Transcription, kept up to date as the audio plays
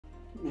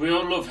we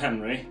all love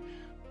Henry,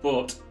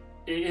 but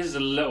it is a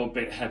little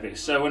bit heavy.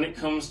 So when it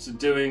comes to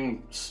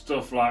doing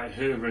stuff like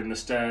hoovering the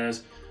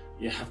stairs,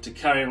 you have to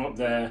carry them up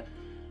there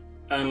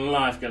and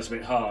life gets a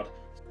bit hard.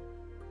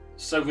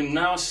 So we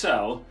now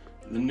sell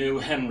the new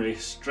Henry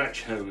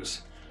stretch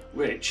hose,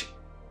 which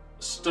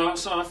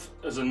starts off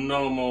as a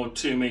normal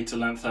 2 meter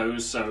length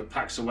hose, so it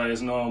packs away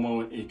as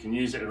normal, you can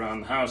use it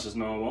around the house as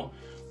normal,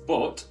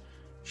 but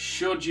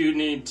should you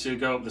need to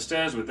go up the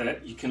stairs with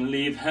it, you can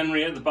leave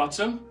Henry at the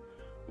bottom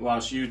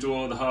whilst you do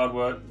all the hard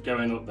work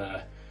going up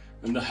there,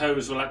 and the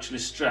hose will actually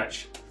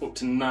stretch up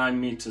to 9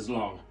 meters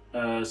long.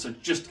 So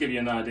just to give you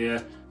an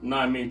idea,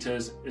 9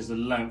 meters is the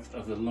length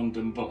of a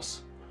London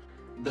bus.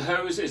 The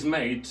hose is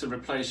made to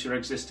replace your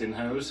existing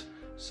hose,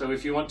 so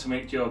if you want to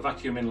make your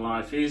vacuuming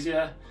life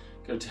easier,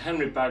 go to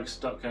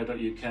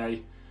henrybags.co.uk,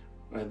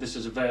 where this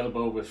is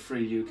available with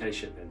free UK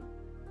shipping.